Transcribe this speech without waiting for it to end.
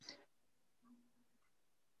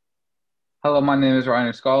Hello, my name is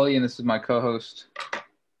Ryan Scully, and this is my co-host,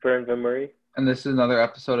 Vern Murray. and this is another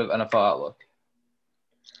episode of NFL Outlook.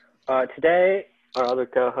 Today, our other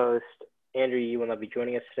co-host, Andrew Yee, will not be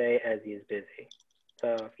joining us today as he is busy.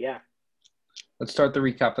 So, yeah. Let's start the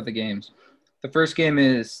recap of the games. The first game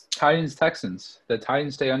is Titans-Texans. The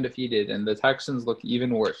Titans stay undefeated, and the Texans look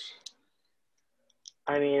even worse.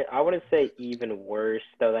 I mean, I wouldn't say even worse,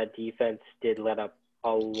 though that defense did let up a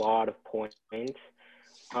lot of points.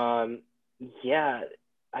 Yeah,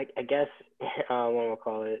 I guess, what we'll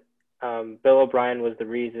call it, Bill O'Brien was the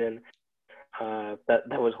reason that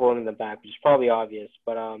was holding them back, which is probably obvious.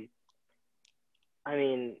 But, I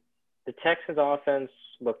mean, the Texans offense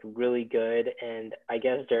looked really good, and I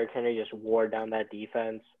guess Derrick Henry just wore down that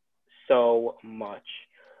defense so much.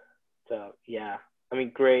 So yeah, I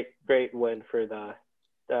mean, great win for the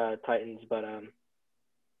Titans, but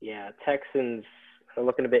yeah, Texans are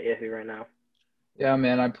looking a bit iffy right now. Yeah,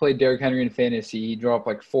 man, I played Derrick Henry in fantasy. He dropped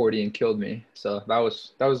like 40 and killed me, so that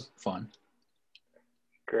was fun.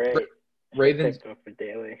 Great, should have Ravens, picked him up for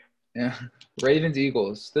daily. yeah,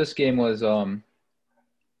 Ravens-Eagles. This game was a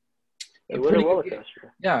It was a pretty good roller game.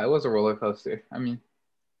 coaster. Yeah, it was a roller coaster. I mean,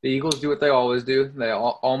 the Eagles do what they always do. They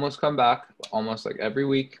almost come back, almost like every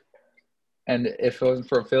week. And if it wasn't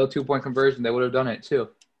for a failed 2-point conversion, they would have done it too.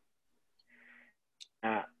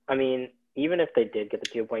 I mean, even if they did get the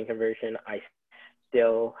 2-point conversion, I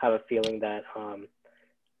still have a feeling that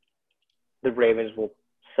the Ravens will.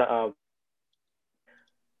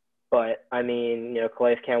 But I mean,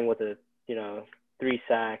 Calais Campbell with a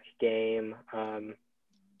 3-sack game.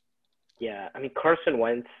 Yeah, I mean Carson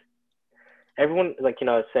Wentz. Everyone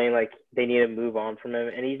is saying like they need to move on from him,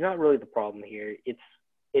 and he's not really the problem here.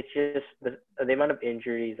 It's just the amount of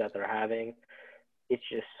injuries that they're having. It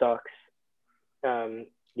just sucks.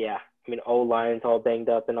 Yeah, I mean O-line's all banged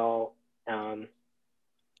up and all.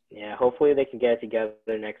 Yeah, hopefully they can get it together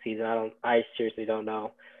next season. I seriously don't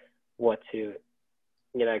know what to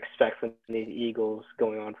expect from these Eagles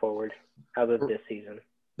going on forward other this season.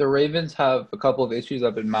 The Ravens have a couple of issues that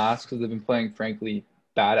have been masked because they've been playing, frankly,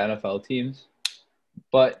 bad NFL teams.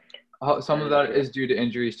 But some That of is that true. is due to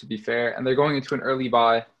injuries, to be fair. And they're going into an early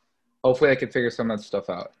bye. Hopefully, I can figure some of that stuff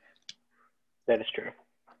out. That is true.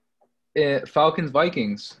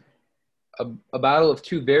 Falcons-Vikings, a battle of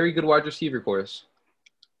two very good wide receiver cores.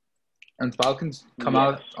 And Falcons come Yes.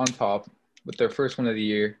 out on top with their first win of the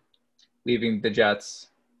year, leaving the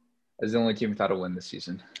Jets as the only team without a win this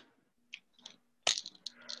season.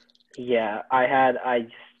 Yeah, I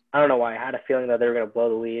don't know why I had a feeling that they were gonna blow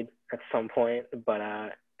the lead at some point, but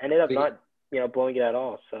ended up not blowing it at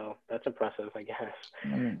all. So that's impressive, I guess. I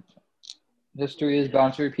mean, history is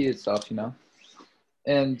bound to repeat itself.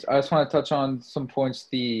 And I just want to touch on some points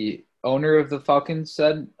the owner of the Falcons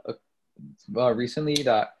said recently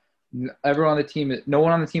that no one on the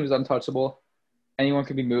team is untouchable. Anyone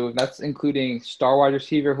can be moved. That's including star wide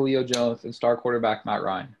receiver Julio Jones and star quarterback Matt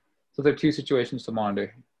Ryan. So there are two situations to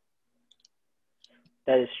monitor.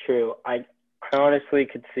 That is true. I honestly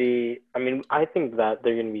could see. I mean, I think that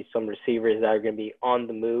there are going to be some receivers that are going to be on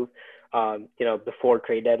the move. Before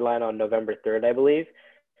trade deadline on November 3rd, I believe.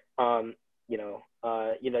 Um,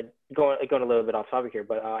 going a little bit off topic here,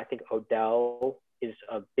 but I think Odell is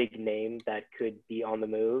a big name that could be on the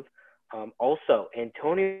move. Also,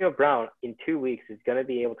 Antonio Brown in 2 weeks is going to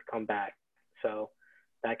be able to come back, so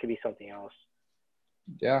that could be something else.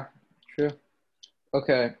 Yeah, true.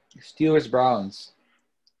 Okay, Steelers-Browns.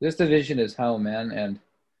 This division is hell, man, and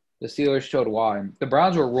the Steelers showed why. The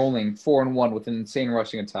Browns were rolling 4-1 with an insane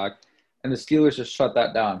rushing attack, and the Steelers just shut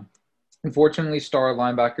that down. Unfortunately, star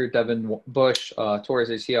linebacker Devin Bush tore his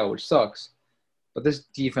ACL, which sucks. But this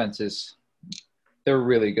defense they're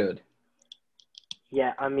really good.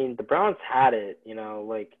 Yeah, I mean the Browns had it.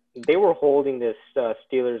 Like they were holding this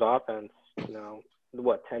Steelers offense.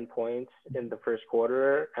 10 points in the first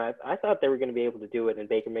quarter. I thought they were going to be able to do it, and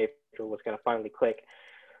Baker Mayfield was going to finally click,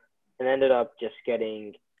 and ended up just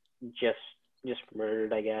getting just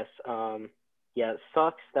murdered, I guess. Yeah, it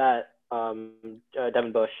sucks that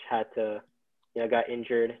Devin Bush had to, got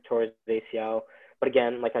injured towards the ACL. But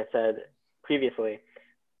again, like I said previously,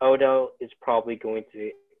 Odo is probably going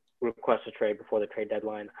to request a trade before the trade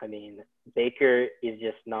deadline. I mean, Baker is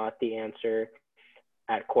just not the answer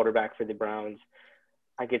at quarterback for the Browns.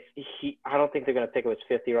 I don't think they're going to pick up his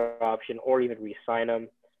fifth-year option or even re-sign him.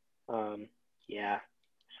 Yeah,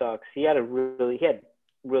 sucks. He had really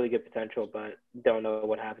good potential, but don't know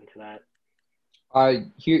what happened to that.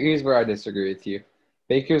 Here's where I disagree with you.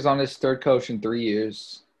 Baker's on his third coach in 3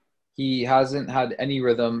 years. He hasn't had any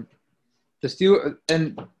rhythm. The Steelers,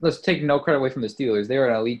 and let's take no credit away from the Steelers. They are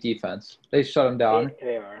an elite defense. They shut him down.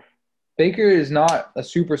 They are. Baker is not a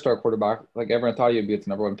superstar quarterback like everyone thought he'd be at the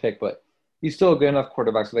number one pick, but he's still a good enough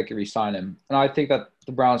quarterback so they could re-sign him. And I think that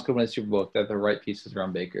the Browns could win a Super Bowl if they have the right pieces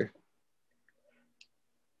around Baker.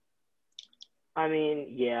 I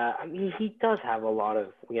mean, yeah. I mean, he does have a lot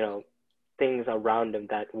of, things around him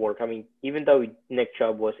that work. I mean, even though Nick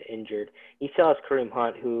Chubb was injured, he still has Kareem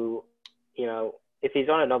Hunt, who, if he's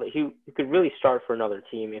on another, he could really start for another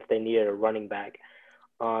team if they needed a running back.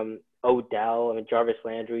 Odell, I mean, Jarvis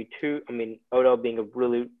Landry, too. I mean, Odell being a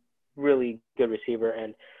really, really good receiver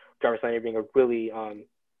and Jarvis Landry being a really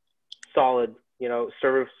solid,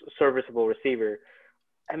 serviceable receiver.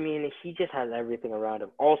 I mean, he just has everything around him.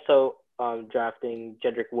 Also, drafting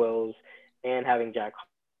Jedrick Wills and having Jack.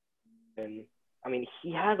 And I mean,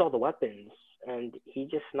 he has all the weapons, and he's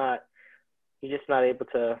just not able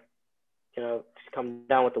to, just come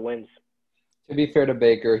down with the wins. To be fair to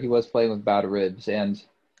Baker, he was playing with bad ribs, and if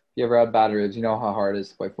you ever had bad ribs, you know how hard it is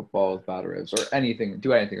to play football with bad ribs or do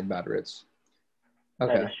anything with bad ribs.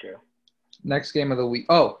 Okay. That is true. Next game of the week.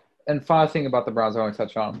 Oh, and final thing about the Browns I want to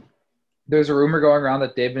touch on. There's a rumor going around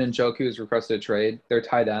that David Njoku has requested a trade. Their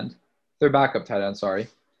tight end. Their backup tight end, sorry.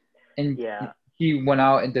 And yeah, he went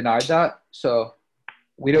out and denied that. So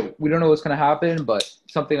we don't know what's going to happen, but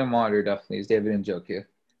something to monitor definitely is David Njoku.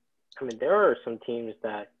 I mean, there are some teams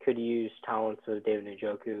that could use talents of David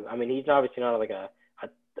Njoku. I mean, he's obviously not like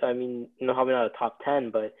probably not a top 10,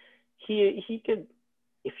 but he could,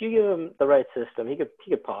 if you give him the right system, he could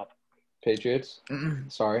pop. Patriots.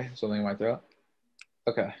 Sorry, something in my throat.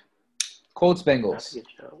 Okay. Colts Bengals. That's a good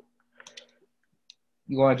show.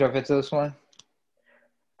 You want to jump into this one?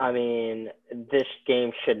 I mean, this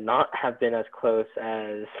game should not have been as close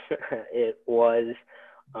as it was.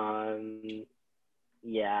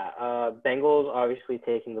 Bengals obviously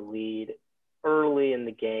taking the lead early in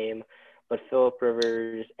the game, but Phillip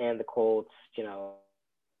Rivers and the Colts,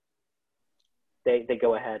 they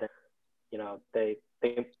go ahead. They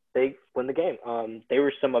win the game. They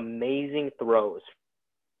were some amazing throws.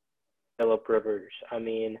 Phillip Rivers. I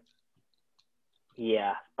mean,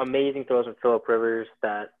 yeah, amazing throws from Phillip Rivers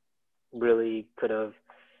that really could have.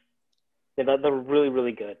 They're really,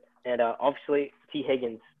 really good. And obviously, T.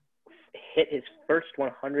 Higgins hit his first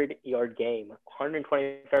 100-yard game,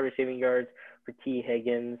 125 receiving yards for T.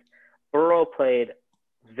 Higgins. Burrow played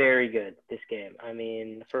very good this game. I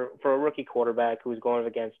mean, for a rookie quarterback who was going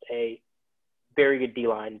against a very good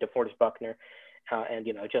D-line, DeForest Buckner, and,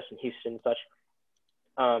 Justin Houston and such.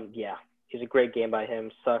 It was a great game by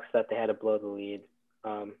him. Sucks that they had to blow the lead.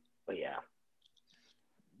 But, yeah.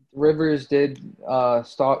 Rivers did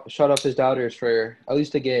shut up his doubters for at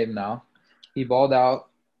least a game now. He balled out.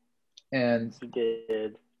 And he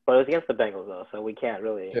did. But it was against the Bengals, though, so we can't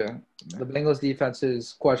really. Yeah. The Bengals defense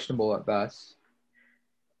is questionable at best.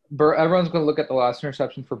 Everyone's going to look at the last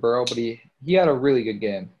interception for Burrow, but he had a really good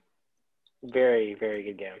game. Very, very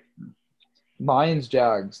good game. Lions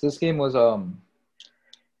Jags. This game was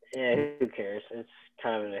Yeah, who cares? It's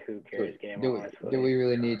kind of a who cares game. Do we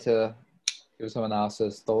really need to give some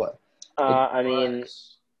analysis?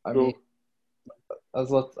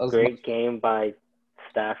 Great game by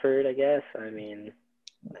Stafford, I guess. I mean,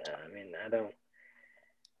 I don't.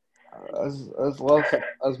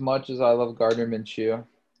 As much as I love Gardner Minshew,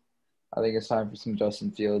 I think it's time for some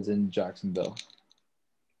Justin Fields in Jacksonville.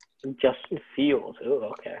 Justin Fields.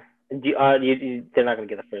 Oh, okay. They're not going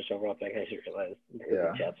to get the first overall pick. I should realize.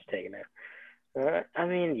 Yeah. The Jets taking it. I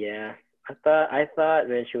mean, yeah. I thought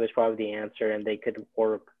Minshew was probably the answer, and they could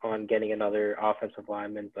work on getting another offensive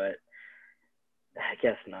lineman, but I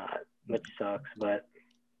guess not, which sucks. But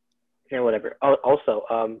whatever. Also,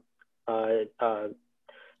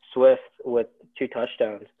 Swift with 2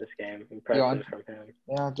 touchdowns this game. Impressive from him.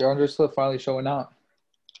 Yeah, DeAndre Swift finally showing out.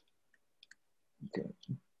 Okay.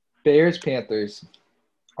 Bears Panthers.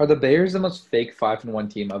 Are the Bears the most fake 5-1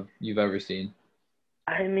 team you've ever seen?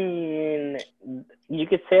 I mean, you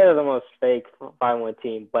could say they're the most fake 5-1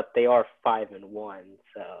 team, but they are 5-1.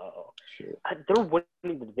 So they're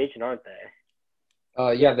winning the division, aren't they?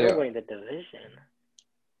 They're winning the division.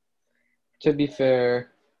 To be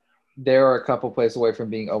fair, they are a couple plays away from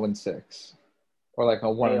being 0-6 or like a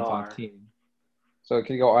 1-5 team. So it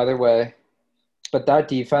could go either way. But that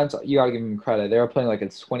defense, you got to give them credit. They were playing like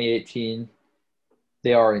it's 2018.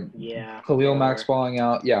 They are Khalil Mack's falling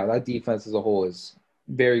out. Yeah, that defense as a whole is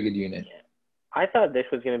very good unit. Yeah. I thought this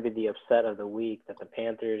was going to be the upset of the week, that the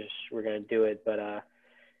Panthers were going to do it, but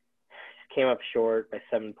came up short by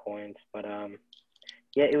 7 points. But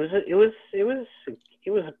it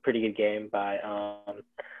was a pretty good game by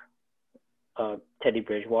Teddy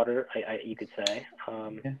Bridgewater, you could say.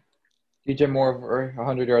 DJ Moore over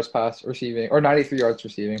 100 yards receiving, or 93 yards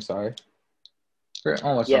receiving, sorry.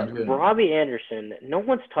 Almost Yeah, 100. Robbie Anderson. No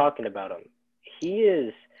one's talking about him. He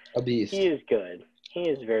is A he beast. is good. He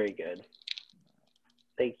is very good.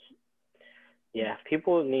 Like, yeah,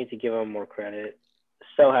 people need to give him more credit.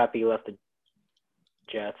 So happy he left the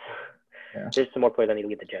Jets. Yeah. There's some more players I need to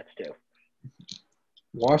leave the Jets too.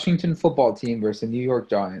 Washington football team versus the New York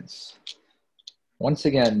Giants. Once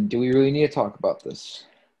again, do we really need to talk about this?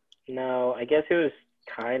 No, I guess it was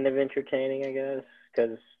kind of entertaining, I guess,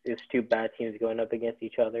 because it's two bad teams going up against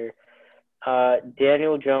each other.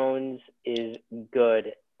 Daniel Jones is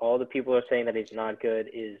good. All the people are saying that he's not good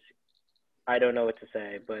is, I don't know what to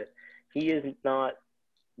say, but he is not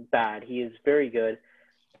bad. He is very good.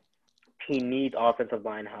 He needs offensive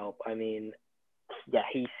line help. I mean, yeah,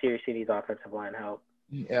 he seriously needs offensive line help.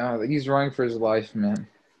 Yeah, he's running for his life, man.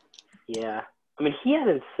 Yeah. I mean, he has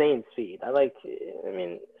insane speed.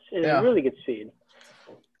 It's Yeah. really good speed.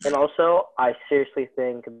 And also, I seriously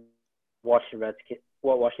think Washington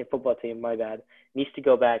football team, my bad, needs to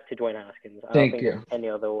go back to Dwayne Haskins. I don't think there's any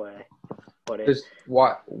other way. Just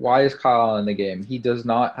why is Kyle Allen in the game? He does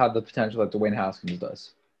not have the potential that Dwayne Haskins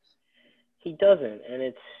does. He doesn't, and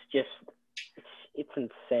it's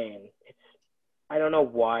insane. I don't know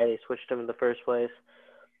why they switched him in the first place.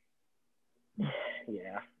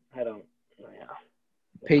 Yeah, I don't. Yeah.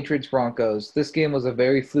 Patriots Broncos. This game was a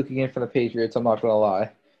very fluky game for the Patriots. I'm not gonna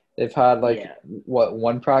lie. They've had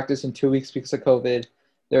one practice in 2 weeks because of COVID.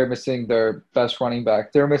 They're missing their best running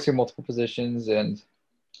back. They're missing multiple positions, and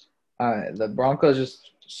the Broncos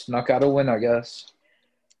just snuck out a win, I guess.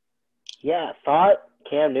 Yeah, thought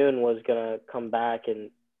Cam Newton was gonna come back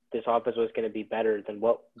and this offense was gonna be better than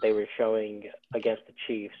what they were showing against the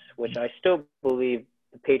Chiefs, which I still believe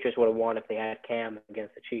the Patriots would have won if they had Cam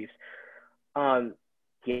against the Chiefs.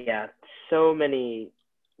 Yeah, so many,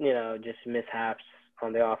 just mishaps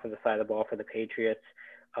on the offensive side of the ball for the Patriots.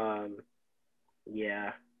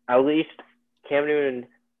 Yeah, at least Cam Newton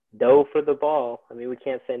dove for the ball. I mean, we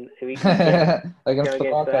can't against the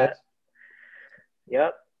Broncos. That.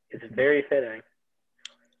 Yep, it's very fitting.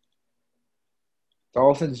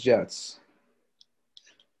 Dolphins Jets.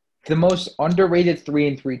 The most underrated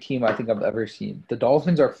 3-3 team I think I've ever seen. The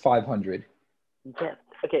Dolphins are 500. Yeah.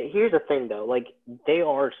 Okay. Here's the thing, though. Like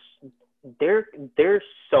they're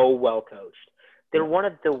so well coached. They're one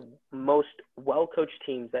of the most well coached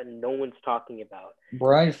teams that no one's talking about.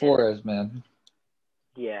 Brian Flores, man.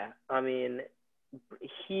 Yeah, I mean,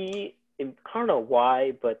 I don't know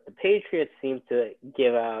why, but the Patriots seem to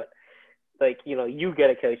give out, you get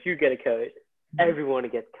a coach, you get a coach. Everyone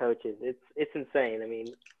gets coaches. It's insane. I mean,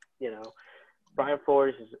 Brian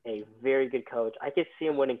Flores is a very good coach. I could see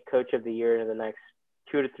him winning Coach of the Year in the next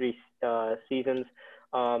 2 to 3 seasons.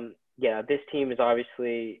 Yeah, this team is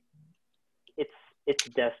obviously it's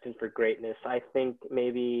destined for greatness. I think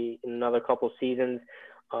maybe in another couple seasons,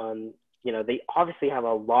 they obviously have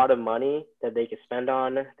a lot of money that they could spend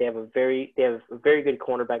on. They have a very good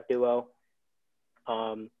cornerback duo.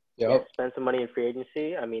 Spend some money in free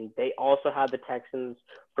agency. I mean, they also have the Texans'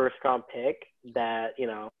 first-round pick that,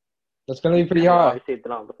 that's going to be pretty high. Obviously,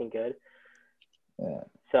 they're not looking good. Yeah.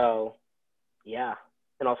 So, yeah.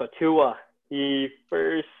 And also Tua, the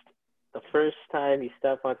first time he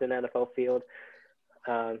stepped onto an NFL field.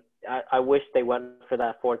 I wish they went for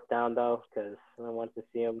that fourth down, though, because I wanted to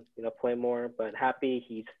see him, play more. But happy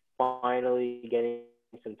he's finally getting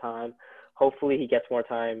some time. Hopefully he gets more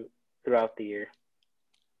time throughout the year.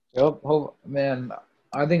 Yep. Man,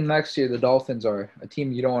 I think next year the Dolphins are a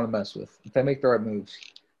team you don't want to mess with if they make the right moves,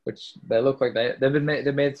 which they look like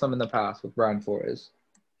they've made some in the past with Brian Flores.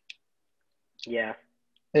 Yeah.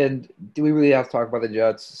 And do we really have to talk about the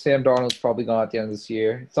Jets? Sam Darnold's probably gone at the end of this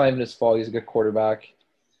year. It's not even his fault. He's a good quarterback.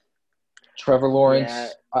 Trevor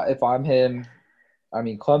Lawrence, if I'm him, I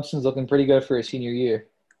mean, Clemson's looking pretty good for his senior year.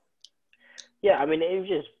 Yeah, I mean, it's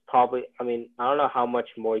just probably – I mean, I don't know how much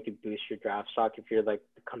more you could boost your draft stock if you're, the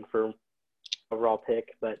confirmed overall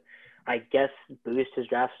pick. But I guess boost his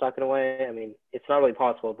draft stock in a way. I mean, it's not really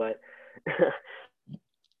possible, but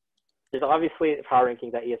there's obviously power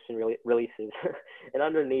rankings that ESPN releases. And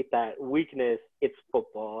underneath that weakness, it's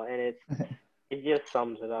football. And it just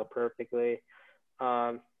sums it up perfectly.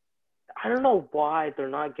 I don't know why they're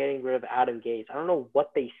not getting rid of Adam Gase. I don't know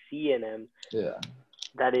what they see in him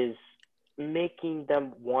that is making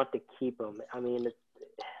them want to keep him. I mean,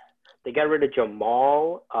 they got rid of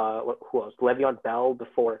Jamal, who else? Le'Veon Bell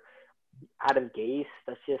before Adam Gase.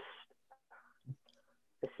 It's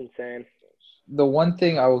insane. The one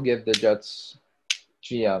thing I will give the Jets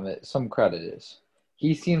GM some credit is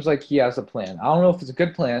he seems like he has a plan. I don't know if it's a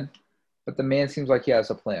good plan, but the man seems like he has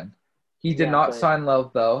a plan. He did not sign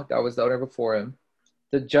Love, though. That was the owner before him.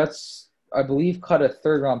 The Jets I believe, cut a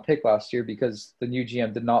third-round pick last year because the new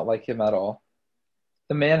GM did not like him at all.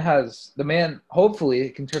 The man hopefully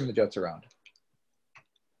can turn the Jets around.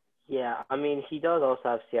 Yeah, I mean, he does also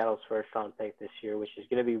have Seattle's first round pick this year, which is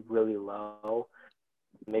going to be really low.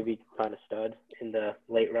 Maybe find a stud in the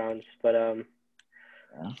late rounds, but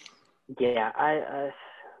Yeah. yeah, I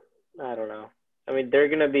don't know. I mean, they're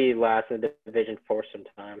going to be last in the division for some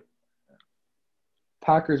time.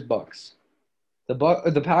 Packers Bucks.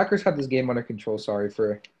 The Packers had this game under control. Sorry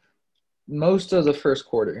for most of the first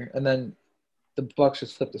quarter, and then the Bucks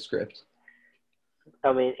just flipped the script.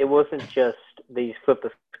 I mean, it wasn't just these flip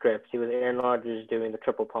the scripts. It was Aaron Rodgers doing the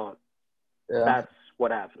triple pump. Yeah. That's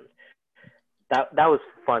what happened. That was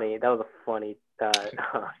funny. That was a funny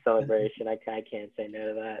celebration. I can't say no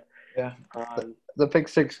to that. Yeah. The pick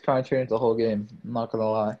six kind of changed the whole game. I'm not gonna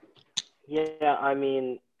lie. Yeah, I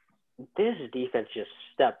mean, this defense just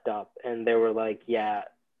stepped up, and they were like, "Yeah,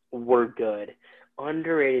 we're good."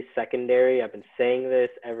 Underrated secondary. I've been saying this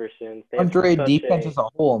ever since. Underrated defense as a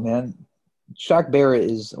whole, man. Shaq Barrett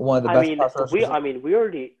is one of the best pass rushers.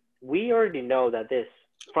 We already know that this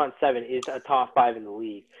front seven is a top 5 in the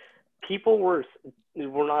league. People were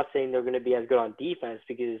not saying they're going to be as good on defense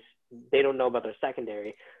because they don't know about their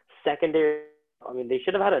secondary. I mean, they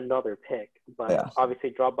should have had another pick, but obviously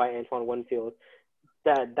dropped by Antoine Winfield.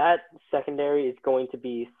 That secondary is going to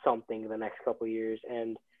be something in the next couple of years,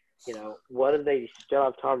 and what if they still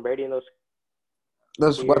have Tom Brady in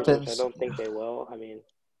those weapons? Which I don't think they will. I mean,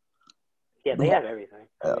 yeah, they have everything.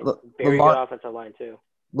 I mean, very good offensive line too.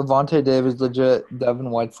 Levante David's legit. Devin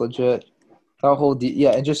White's legit. That whole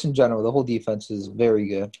and just in general, the whole defense is very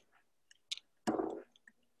good.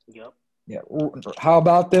 Yep. Yeah. How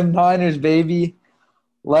about them Niners, baby?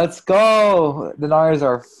 Let's go. The Niners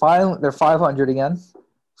are they're 500 again.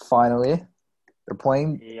 Finally. They're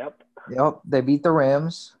playing. Yep. They beat the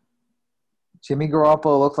Rams. Jimmy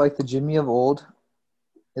Garoppolo looked like the Jimmy of old.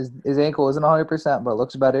 His ankle isn't 100%, but it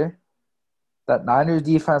looks better. That Niners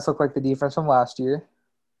defense looked like the defense from last year.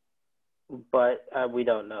 But we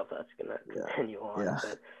don't know if that's going to continue on. Yeah.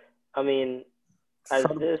 But, I mean, as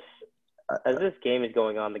this game is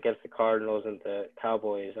going on against the Cardinals and the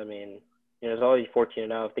Cowboys, I mean, it's already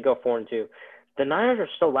 14-0. If they go 4-2, the Niners are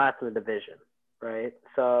still last in the division, right?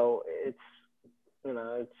 So it's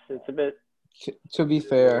a bit. To be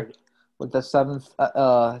fair, weird. With the 7th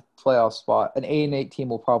playoff spot, an 8-8 team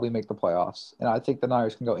will probably make the playoffs, and I think the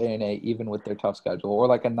Niners can go 8-8 even with their tough schedule, or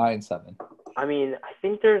like a 9-7. I mean, I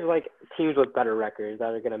think there's like teams with better records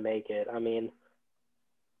that are gonna make it. I mean,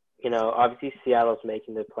 obviously Seattle's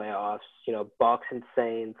making the playoffs. Bucks and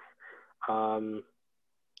Saints. What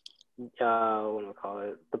do I call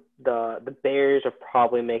it? The Bears are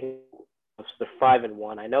probably making. They're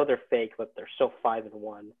 5-1. I know they're fake, but they're still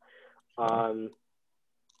 5-1.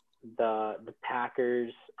 The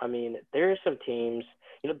Packers. I mean, there are some teams.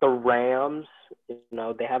 The Rams.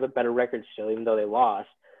 They have a better record still, even though they lost.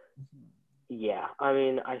 Yeah, I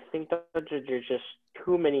mean, I think that there's just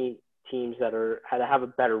too many teams that have a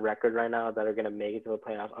better record right now that are going to make it to the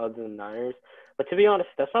playoffs other than the Niners. But to be honest,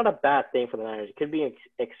 that's not a bad thing for the Niners. It could be an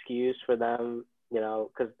excuse for them,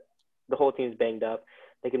 because the whole team's banged up.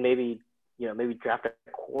 They could maybe draft a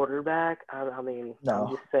quarterback. I mean, no. I'm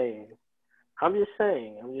just saying. I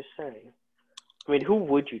mean, who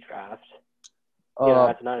would you draft?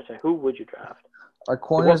 That's another thing. Who would you draft? Our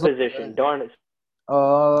corners. What position? Darn it.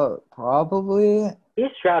 Probably.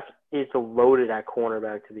 This draft is loaded at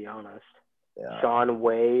cornerback, to be honest. Yeah. Shaun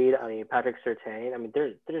Wade. I mean, Patrick Surtain. I mean,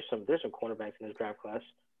 there's some cornerbacks in this draft class.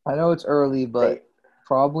 I know it's early, but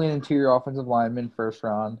probably an interior offensive lineman first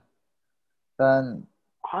round. Then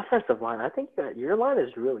offensive line. I think that your line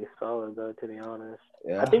is really solid, though. To be honest,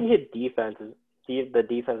 yeah. I think you hit the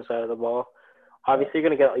defensive side of the ball. Obviously, you're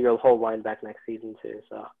gonna get your whole line back next season too.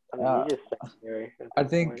 So I mean, you just secondary. I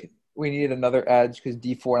think we need another edge because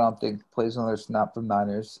D4 I don't think plays another snap for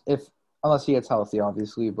Niners unless he gets healthy,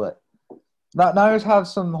 obviously. But Niners have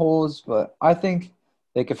some holes, but I think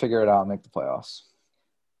they could figure it out and make the playoffs.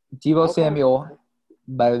 Deebo Samuel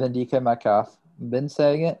better than DK Metcalf. I've been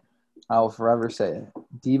saying it. I will forever say it.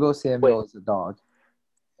 Deebo Samuel is a dog.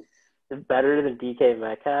 Better than DK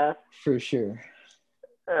Metcalf? For sure.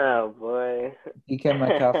 Oh boy. DK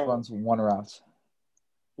Metcalf runs one route.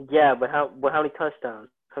 Yeah, but how many touchdowns?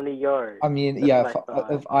 How many yards? I mean,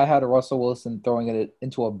 if I had a Russell Wilson throwing it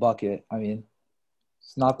into a bucket, I mean,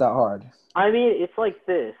 it's not that hard. I mean, it's like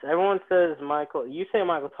this. Everyone says you say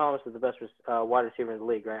Michael Thomas is the best wide receiver in the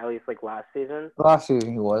league, right? At least like last season. Last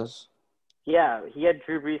season he was. Yeah, he had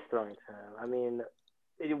Drew Brees throwing to him. I mean,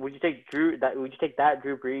 would you take that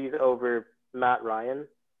Drew Brees over Matt Ryan?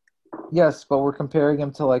 Yes, but we're comparing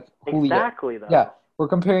him to like Julio. Exactly Yeah, though. we're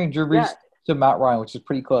comparing Drew Yeah, Brees to Matt Ryan, which is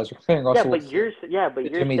pretty close. We're comparing yeah, Russell but Wilson to you're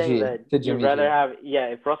Jimmy saying G that to you'd Jimmy rather G. have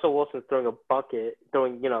if Russell Wilson's throwing a bucket,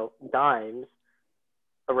 throwing dimes,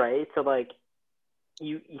 right? So like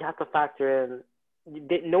you have to factor in.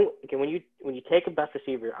 No, okay. When you take a best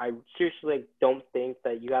receiver, I seriously like, don't think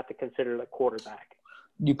that you have to consider the quarterback.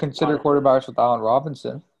 You consider Honestly, quarterbacks with Allen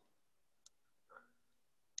Robinson.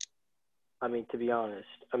 I mean, to be honest,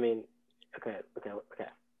 I mean, okay.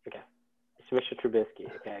 It's Mr.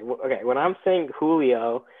 Trubisky. Okay. When I'm saying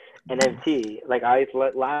Julio and MT, like I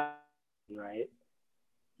let last, right?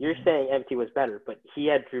 You're saying MT was better, but he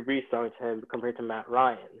had Drew Brees throwing to him compared to Matt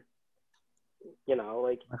Ryan.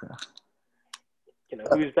 Like Okay.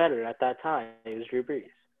 who's better at that time? It was Drew Brees.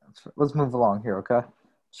 Let's move along here, okay?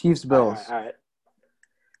 Chiefs All right, Bills. all right.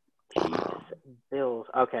 Chiefs, Bills.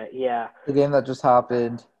 Okay, yeah. The game that just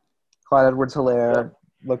happened. Clyde Yep. Edwards-Helaire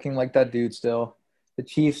looking like that dude still. The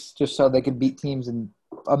Chiefs just so they could beat teams in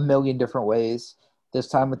a million different ways. This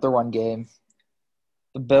time with the run game.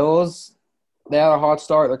 The Bills, they had a hot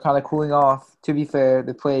start. They're kind of cooling off. To be fair,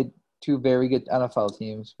 they played two very good NFL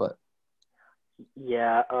teams, but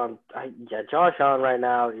Yeah, Josh Allen right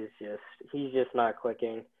now is he's just not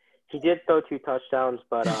clicking. He did throw 2 touchdowns,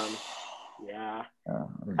 but yeah, I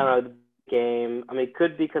don't know the game. I mean, it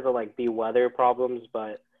could be because of like the weather problems,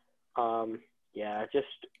 but yeah,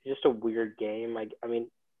 just a weird game. I mean,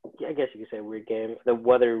 yeah, I guess you could say a weird game. The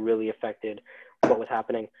weather really affected what was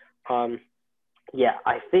happening. Yeah,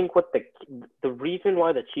 I think what the reason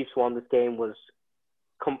why the Chiefs won this game was,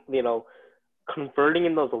 converting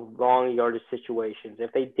in those long yardage situations.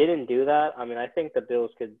 If they didn't do that, I mean, I think the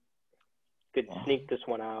Bills could sneak this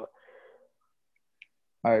one out.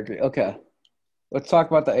 I agree. Okay, let's talk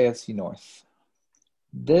about the AFC North.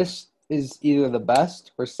 This is either the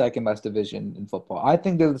best or second best division in football. I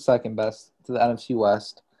think they're the second best to the NFC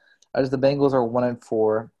West, as the Bengals are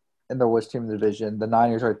 1-4 and the worst team in the division. The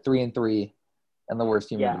Niners are 3-3 and the worst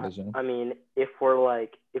team in the Yeah, division. I mean, if we're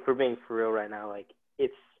being for real right now, like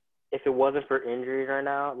if it wasn't for injuries right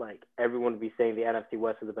now, like everyone would be saying the NFC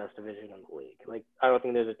West is the best division in the league. Like I don't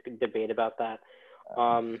think there's a debate about that.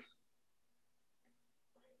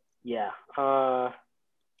 Yeah. I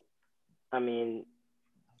mean,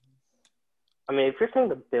 if you're saying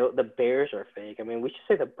the Bears are fake, I mean, we should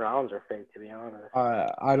say the Browns are fake, to be honest.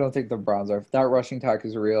 I don't think the Browns are. That rushing attack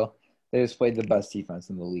is real. They just played the best defense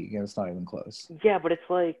in the league, and it's not even close. Yeah, but it's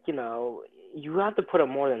like, you have to put up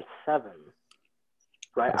more than 7,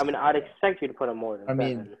 right? I mean, I'd expect you to put up more than I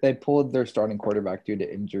mean, 7. they pulled their starting quarterback due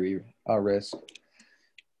to injury risk.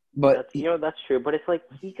 But That's true, but it's like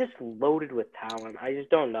he's just loaded with talent. I just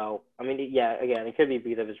don't know. I mean, yeah, again, it could be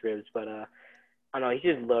because of his ribs, but I don't know. He's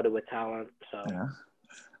just loaded with talent. So yeah.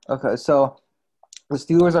 Okay, so the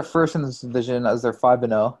Steelers are first in this division as they're 5-0.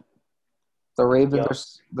 Yep.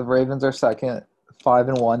 The Ravens are second,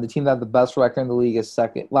 5-1. The team that had the best record in the league is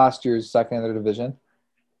second. Last year's second in their division.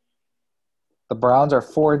 The Browns are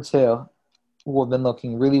 4-2, who have been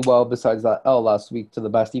looking really well. Besides that L last week to the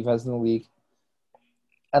best defense in the league,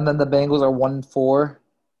 and then the Bengals are 1-4,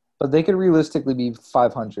 but they could realistically be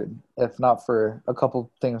 500 if not for a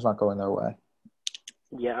couple things not going their way.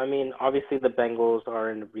 Yeah, I mean, obviously the Bengals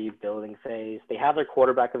are in the rebuilding phase. They have their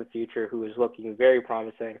quarterback of the future who is looking very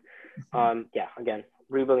promising. Yeah, again,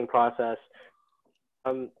 rebuilding process.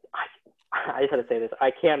 I just had to say this.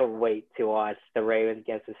 I can't wait to watch the Ravens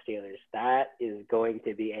against the Steelers. That is going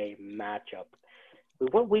to be a matchup.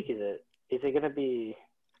 What week is it? Is it going to be?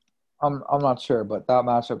 I'm not sure, but that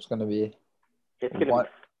matchup's going to be It's going to what?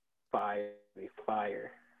 be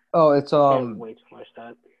fire. Oh, it's Can't wait to watch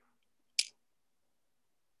that.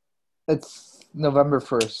 It's November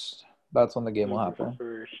 1st. That's when the game will November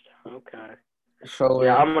happen. 1st. Okay. So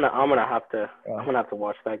yeah, I'm gonna have to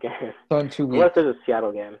watch that game. So in 2 weeks. Unless there's a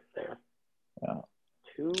Seattle game there. Yeah.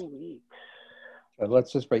 2 weeks. Okay,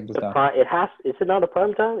 let's just break this down. Is it not a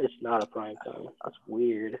prime time? It's not a prime time. That's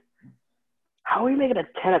weird. How are we making a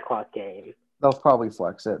 10 o'clock game? They'll probably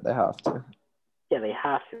flex it. They have to. Yeah, they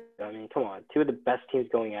have to. I mean, come on. 2 of the best teams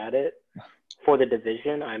going at it for the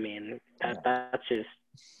division. I mean, that's just.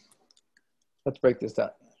 Let's break this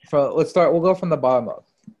down. Let's start. We'll go from the bottom up.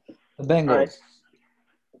 The Bengals. Right.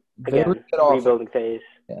 Again, rebuilding phase.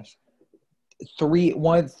 Yes. Three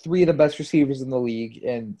of the best receivers in the league,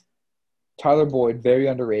 and Tyler Boyd, very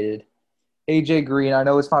underrated. AJ Green, I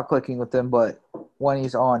know it's not clicking with him, but when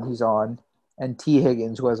he's on, he's on. And T.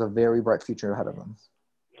 Higgins, who has a very bright future ahead of him.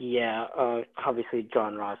 Yeah, obviously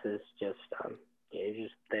John Ross is just he's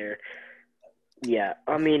just there. Yeah,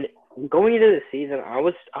 I mean, going into the season, I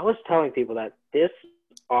was telling people that this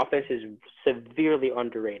offense is severely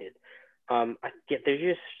underrated.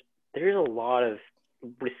 There's a lot of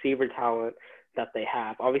receiver talent that they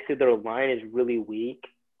have. Obviously, their line is really weak.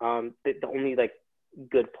 The only like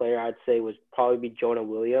good player I'd say was probably be Jonah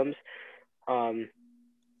Williams.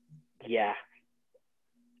 Yeah,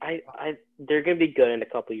 they're gonna be good in a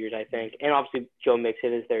couple of years, I think, and obviously Joe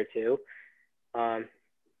Mixon is there too.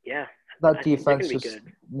 Yeah, That I think they're defense gonna be just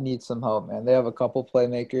good. needs some help, man. They have a couple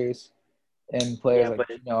playmakers and players Yeah, like but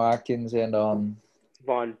Geno Atkins and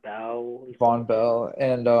Von Bell, Von Bell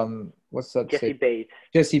and what's that Jesse say? Bates,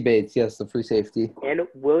 Jesse Bates, yes, the free safety. and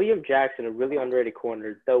William Jackson, a really underrated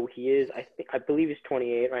corner. Though he is, I believe he's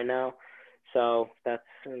 28 right now, so that's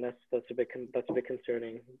a bit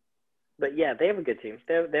concerning. But yeah, they have a good team.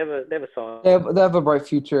 They have a solid. They have a bright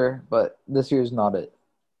future, but this year's not it.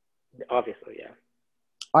 Obviously, yeah.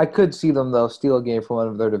 I could see them though steal a game from one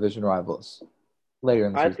of their division rivals later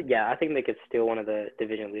in the season. I think they could steal one of the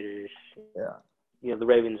division leaders. Yeah. You know, the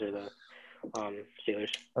Ravens or the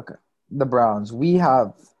Steelers. Okay. The Browns. We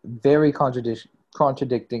have very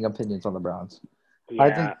contradicting opinions on the Browns. Yeah,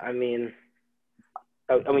 I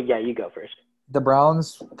think yeah, you go first. the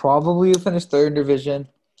Browns probably will finish third in division.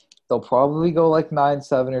 They'll probably go like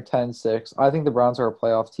 9-7 or 10-6. I think the Browns are a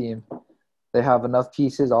playoff team. They have enough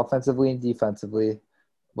pieces offensively and defensively.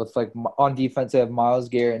 With like on defense, they have Myles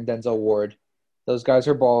Garrett and Denzel Ward. Those guys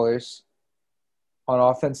are ballers. On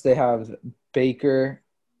offense, they have Baker,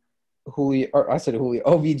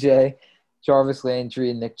 OBJ, Jarvis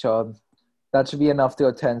Landry, and Nick Chubb. That should be enough to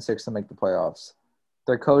go 10-6 to make the playoffs.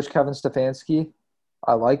 Their coach, Kevin Stefanski,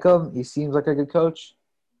 I like him. He seems like a good coach.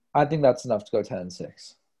 I think that's enough to go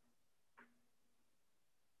 10-6.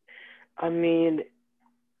 I mean,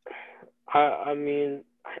 I mean,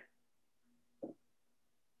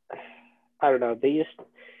 I don't know.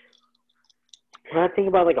 When I think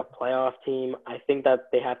about like a playoff team, I think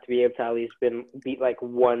that they have to be able to at least beat like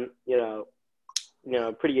one,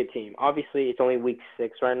 pretty good team. Obviously, it's only week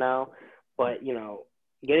 6 right now, but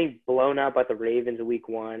getting blown out by the Ravens in week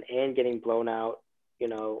 1 and getting blown out,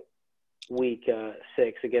 week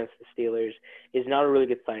 6 against the Steelers is not a really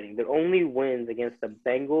good signing. Their only wins against the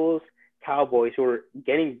Bengals, Cowboys, who are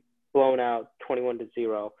getting blown out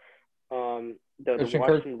 21-0. The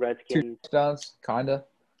Washington Redskins. 2 touchdowns, kinda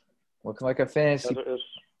looking like a fantasy.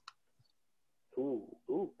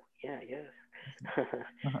 Yeah, I guess.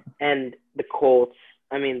 And the Colts.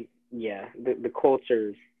 I mean, yeah, the Colts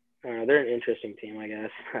are. They're an interesting team, I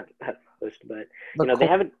guess. At most, but they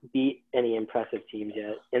haven't beat any impressive teams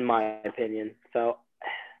yet, in my opinion. So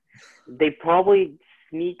they probably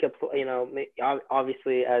sneak a.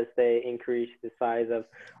 Obviously, as they increase the size of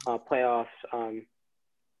playoffs,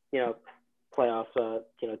 playoffs,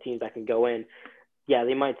 teams that can go in. Yeah,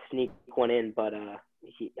 they might sneak one in, but I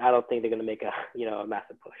don't think they're going to make a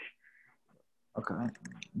massive push. Okay.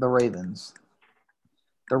 The Ravens.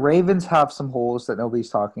 The Ravens have some holes that nobody's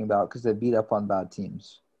talking about because they beat up on bad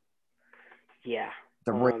teams. Yeah.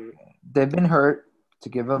 They've been hurt, to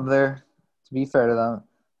be fair to them,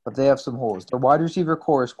 but they have some holes. Their wide receiver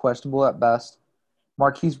core is questionable at best.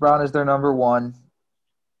 Marquise Brown is their number 1.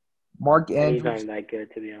 Mark Andrews. He's not even that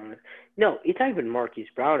good, to be honest. No, it's not even Marquise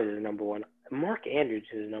Brown is his number 1. Mark Andrews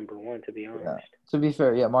is number 1, to be honest. Yeah. To be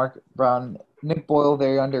fair, yeah, Mark Brown. Nick Boyle,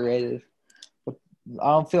 very underrated. But I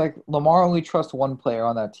don't feel like Lamar only trusts one player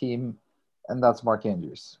on that team, and that's Mark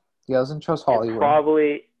Andrews. He doesn't trust Hollywood.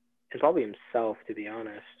 It's probably himself, to be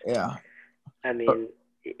honest. Yeah. I mean,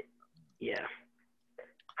 yeah.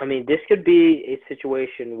 I mean, this could be a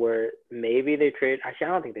situation where maybe they trade. Actually, I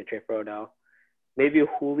don't think they trade for Odell. Maybe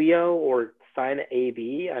Julio or sign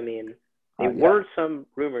AB. I mean, there were some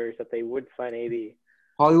rumors that they would sign AB.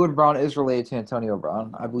 Hollywood Brown is related to Antonio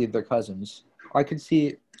Brown. I believe they're cousins. I could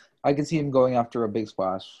see him going after a big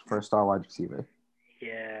splash for a star wide receiver.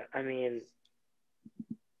 Yeah, I mean,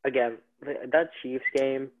 again, that Chiefs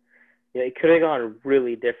game, it could have gone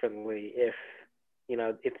really differently if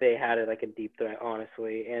they had it like a deep threat,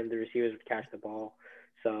 honestly, and the receivers would catch the ball.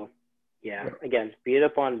 So, yeah, again, beat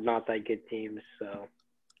up on not that good teams. So,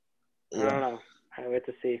 I don't know. I wait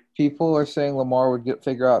to see. People are saying Lamar would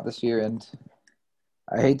figure out this year, and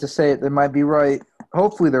I hate to say it, they might be right.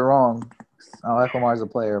 Hopefully they're wrong. I like Lamar as a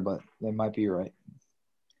player, but they might be right.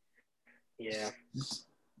 Yeah.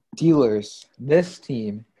 Steelers. This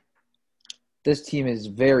team is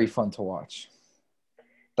very fun to watch.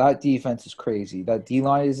 That defense is crazy. That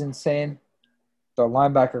D-line is insane. The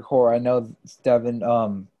linebacker core, I know Devin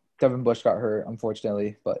Bush got hurt,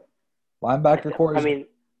 unfortunately, but linebacker core is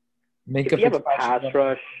if you have a pass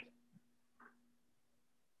rush,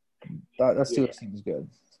 that Steelers team is good.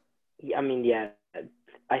 I mean, yeah.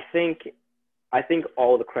 I think I think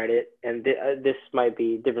all the credit, and this might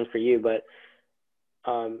be different for you, but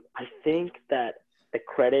I think that the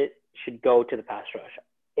credit should go to the pass rush.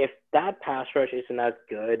 If that pass rush isn't as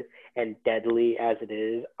good and deadly as it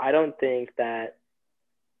is, I don't think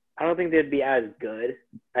they'd be as good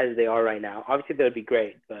as they are right now. Obviously, they'd be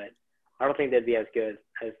great, but I don't think they'd be as good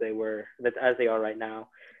as they are right now.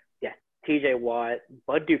 Yeah, T.J. Watt,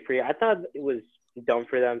 Bud Dupree. I thought it was dumb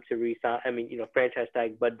for them to re-sign. I mean, franchise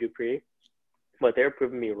tag Bud Dupree, but they're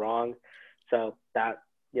proving me wrong. So that's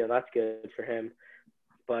good for him.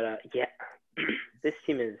 But yeah, this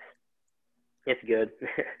team it's good.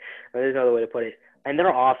 There's no other way to put it. And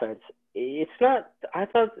their offense, it's not. I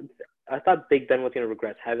thought Big Ben was going to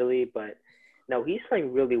regress heavily, but no, he's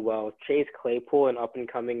playing really well. Chase Claypool, an up and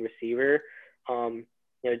coming receiver.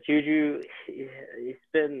 Juju, he's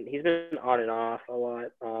been on and off a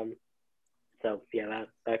lot. So yeah,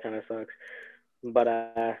 that kind of sucks. But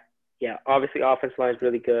yeah, obviously offense line is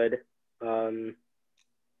really good.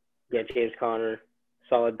 Yeah, James Conner,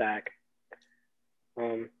 solid back.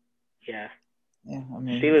 Yeah. Yeah, I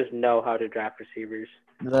mean, Steelers know how to draft receivers.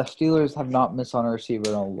 the Steelers have not missed on a receiver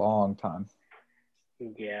in a long time.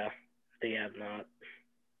 Yeah, they have not.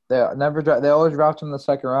 They always draft him in the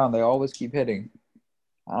second round. They always keep hitting.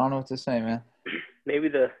 I don't know what to say, man. Maybe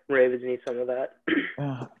the Ravens need some of that.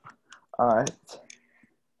 All right.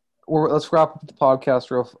 Let's wrap up the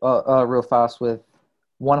podcast real fast with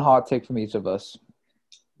one hot take from each of us.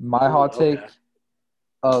 My hot take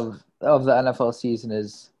of the NFL season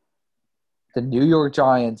is the New York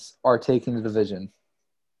Giants are taking the division.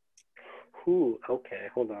 Ooh, okay,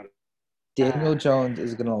 hold on. Daniel Jones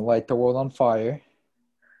is going to light the world on fire.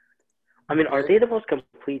 I mean, are they the most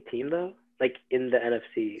complete team, though? Like, in the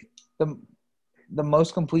NFC? The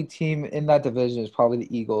most complete team in that division is probably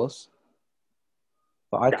the Eagles.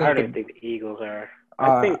 But I don't even think the Eagles are.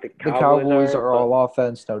 I think the Cowboys are all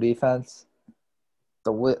offense, no defense.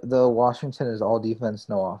 The Washington is all defense,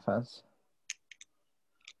 no offense.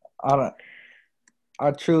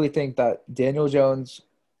 I truly think that Daniel Jones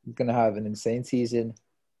is going to have an insane season,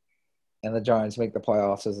 and the Giants make the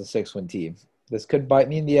playoffs as a 6-win team. This could bite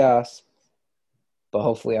me in the ass, but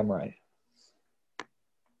hopefully I'm right.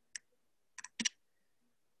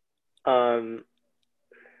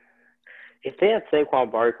 If they had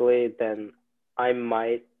Saquon Barkley, then I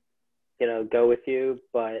might, go with you.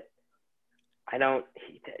 But I don't.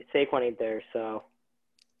 Saquon ain't there, so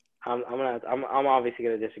I'm obviously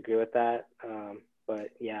gonna disagree with that. But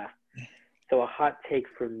yeah. So a hot take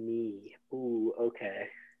for me. Ooh, okay.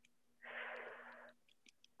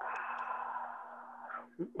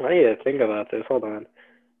 I need to think about this. Hold on.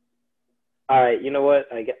 All right, you know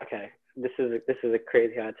what? Okay. This is a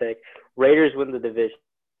crazy hot take. Raiders win the division.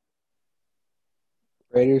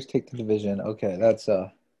 Raiders take the division. Okay, that's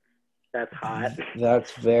hot.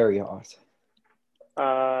 That's very hot.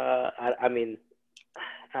 I mean,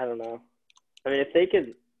 I don't know. I mean, if they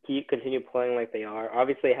could continue playing like they are,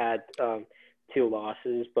 obviously had 2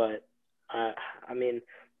 losses, but I mean,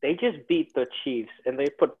 they just beat the Chiefs and they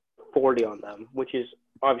put 40 on them, which is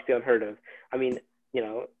obviously unheard of. I mean,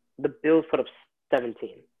 the Bills put up 17,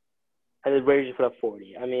 and the Raiders put up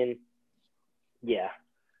 40. I mean, yeah.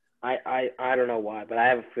 I don't know why, but I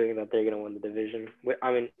have a feeling that they're going to win the division.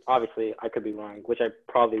 I mean, obviously, I could be wrong, which I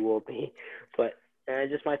probably will be, but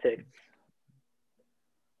just my take.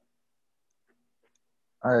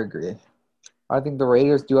 I agree. I think the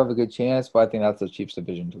Raiders do have a good chance, but I think that's the Chiefs'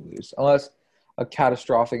 division to lose. Unless a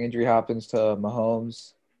catastrophic injury happens to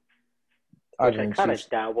Mahomes. Which I kind of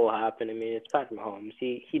doubt will happen. I mean, it's Patrick Mahomes.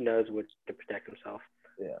 He knows what to protect himself.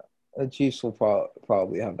 Yeah. The Chiefs will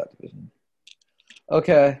probably have that division.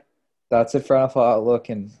 Okay. That's it for NFL Outlook,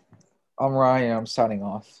 and I'm Ryan. I'm signing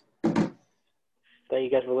off. Thank you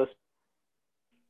guys for listening.